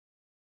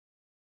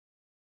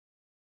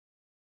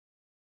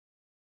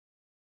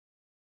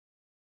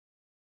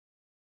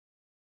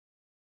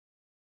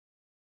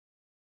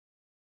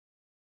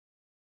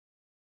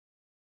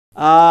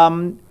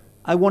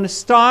I want to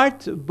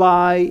start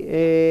by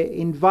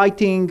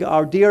inviting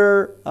our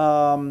dear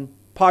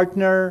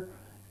partner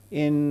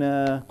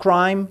in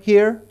crime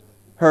here,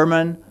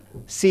 Herman,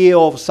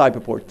 CEO of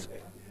Cyberport.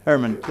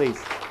 Herman, please.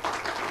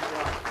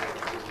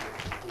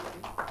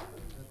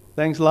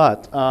 Thanks a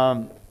lot.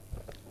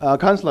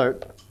 Councillor,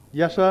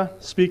 Yasha,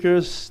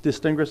 speakers,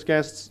 distinguished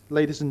guests,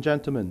 ladies and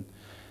gentlemen,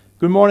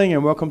 good morning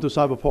and welcome to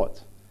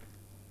Cyberport.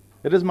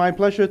 It is my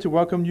pleasure to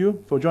welcome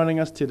you for joining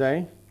us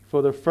today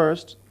for the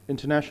first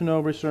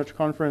International Research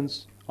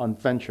Conference on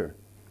Venture.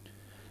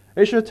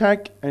 Asia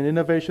tech and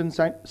innovation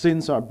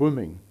scenes are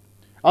booming.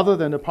 Other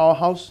than the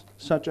powerhouse,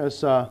 such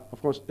as,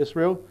 of course,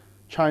 Israel,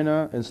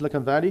 China, and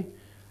Silicon Valley,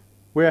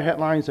 where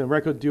headlines and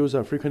record deals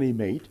are frequently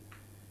made,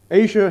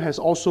 Asia has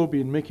also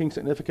been making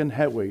significant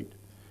headway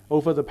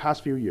over the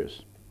past few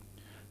years.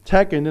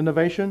 Tech and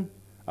innovation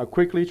are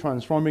quickly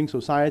transforming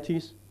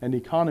societies and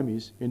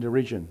economies in the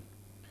region,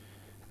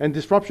 and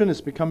disruption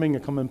is becoming a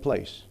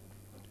commonplace.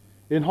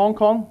 In Hong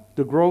Kong,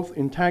 the growth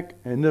in tech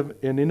and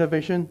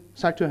innovation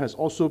sector has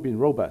also been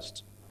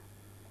robust.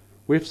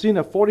 We've seen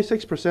a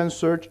 46%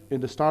 surge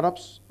in the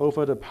startups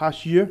over the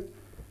past year,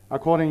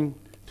 according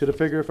to the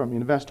figure from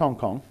Invest Hong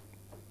Kong.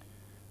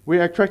 We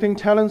are attracting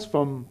talents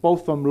from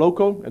both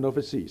local and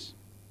overseas.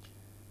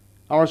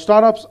 Our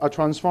startups are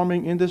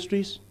transforming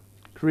industries,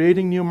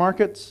 creating new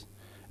markets,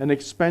 and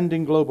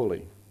expanding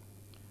globally.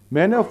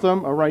 Many of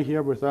them are right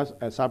here with us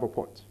at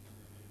Cyberport.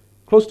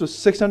 Close to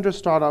 600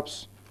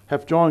 startups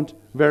have joined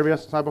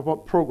various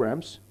Cyberport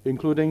programs,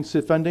 including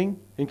seed funding,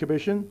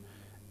 incubation,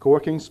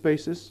 co-working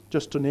spaces,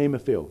 just to name a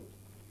few.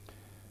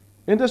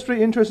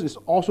 Industry interest is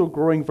also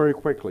growing very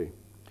quickly.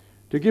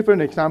 To give you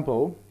an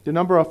example, the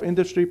number of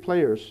industry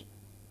players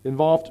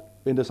involved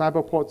in the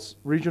Cyberport's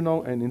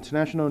regional and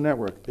international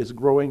network is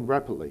growing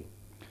rapidly.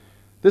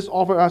 This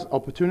offers us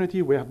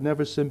opportunity we have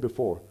never seen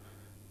before,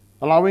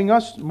 allowing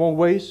us more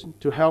ways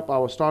to help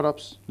our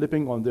startups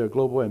living on their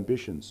global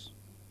ambitions.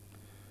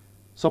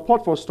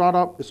 Support for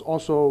startup is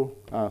also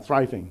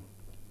thriving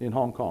in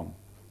Hong Kong.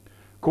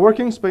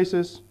 Co-working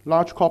spaces,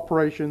 large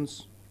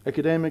corporations,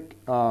 academic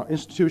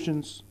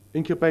institutions,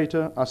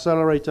 incubator,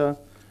 accelerator,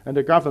 and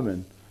the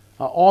government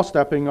are all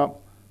stepping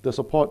up the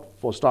support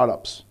for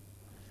startups.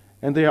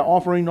 And they are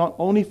offering not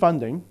only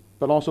funding,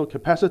 but also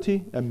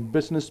capacity and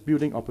business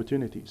building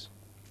opportunities.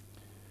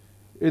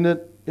 In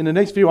the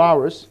next few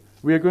hours,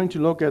 we are going to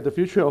look at the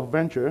future of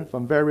venture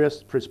from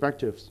various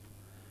perspectives: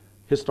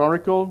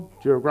 historical,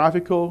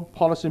 geographical,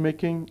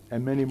 policymaking,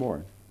 and many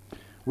more.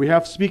 We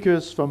have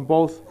speakers from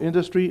both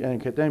industry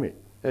and academia.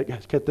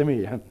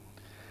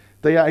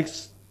 They are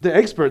the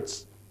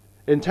experts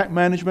in tech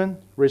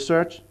management,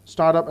 research,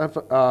 startup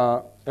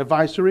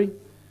advisory,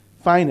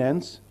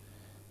 finance,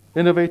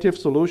 innovative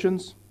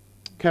solutions,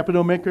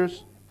 capital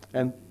makers,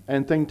 and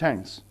think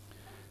tanks.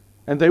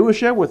 And they will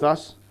share with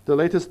us the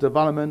latest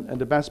development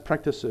and the best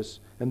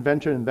practices in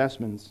venture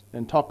investments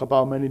and talk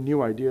about many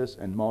new ideas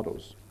and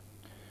models.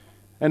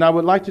 And I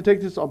would like to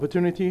take this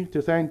opportunity to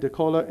thank the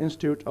Kohler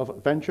Institute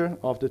of Venture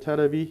of the Tel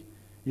Aviv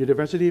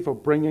University for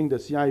bringing the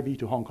CIV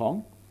to Hong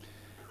Kong.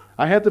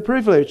 I had the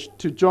privilege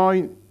to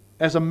join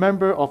as a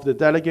member of the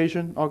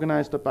delegation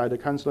organized by the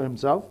Chancellor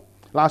himself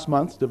last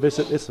month to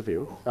visit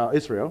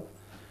Israel.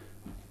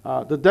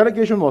 The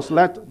delegation was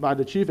led by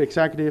the Chief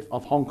Executive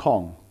of Hong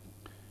Kong.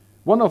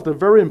 One of the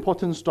very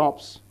important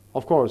stops,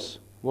 of course,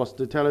 was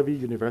the Tel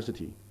Aviv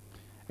University.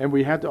 And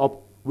we had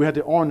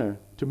the honor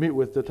to meet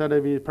with the Tel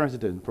Aviv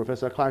President,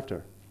 Professor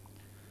Clifter.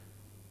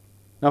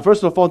 Now,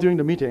 first of all, during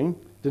the meeting,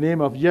 the name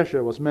of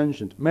Yasha was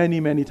mentioned many,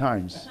 many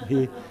times.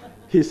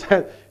 He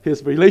said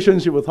his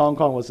relationship with Hong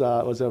Kong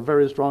was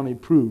very strongly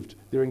proved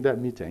during that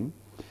meeting.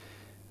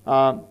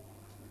 And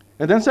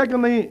then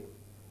secondly,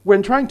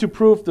 when trying to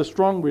prove the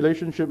strong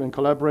relationship and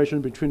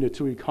collaboration between the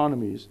two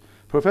economies,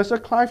 Professor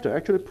Clifter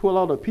actually pulled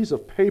out a piece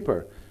of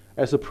paper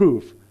as a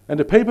proof. And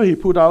the paper he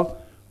pulled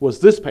out was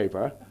this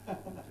paper.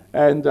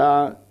 And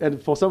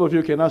for some of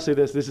you who cannot see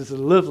this is a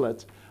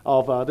leaflet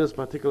of this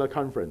particular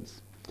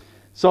conference.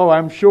 So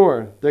I'm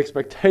sure the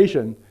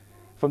expectation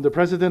from the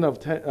president of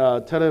Tel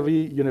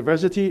Aviv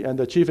University and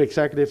the chief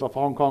executive of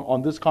Hong Kong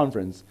on this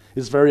conference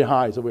is very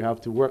high, so we have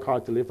to work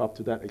hard to live up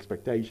to that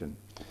expectation.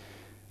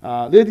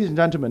 Ladies and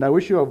gentlemen, I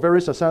wish you a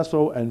very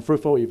successful and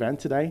fruitful event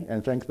today,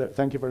 and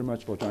thank you very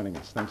much for joining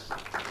us. Thanks.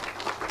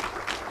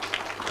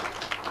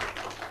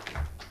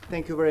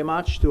 Thank you very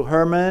much to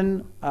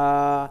Herman.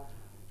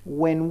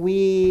 When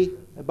we,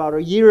 about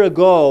a year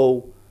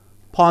ago,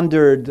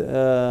 pondered,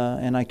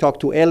 and I talked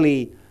to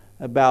Ellie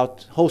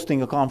about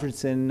hosting a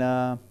conference in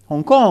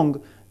Hong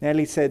Kong,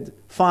 Ellie said,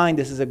 fine,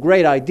 this is a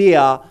great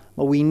idea,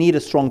 but we need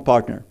a strong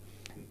partner.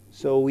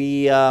 So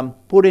we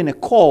put in a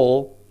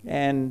call,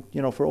 and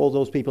for all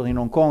those people in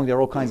Hong Kong, there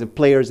are all kinds of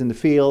players in the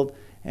field,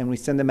 and we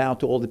sent them out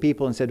to all the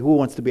people and said, who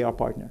wants to be our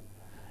partner?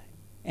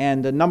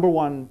 And the number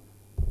one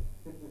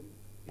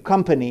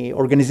company,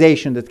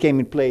 organization that came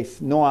in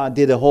place, Noah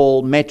did a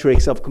whole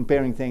matrix of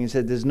comparing things and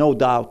said, there's no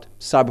doubt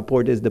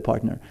Cyberport is the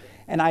partner.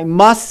 And I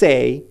must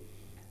say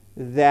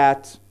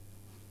that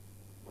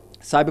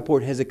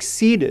Cyberport has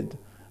exceeded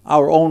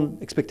our own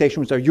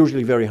expectations are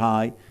usually very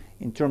high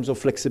in terms of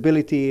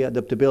flexibility,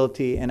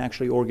 adaptability, and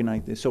actually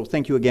organize this. So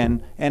thank you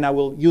again, and I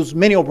will use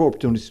many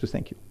opportunities to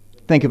thank you.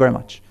 Thank you very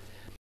much.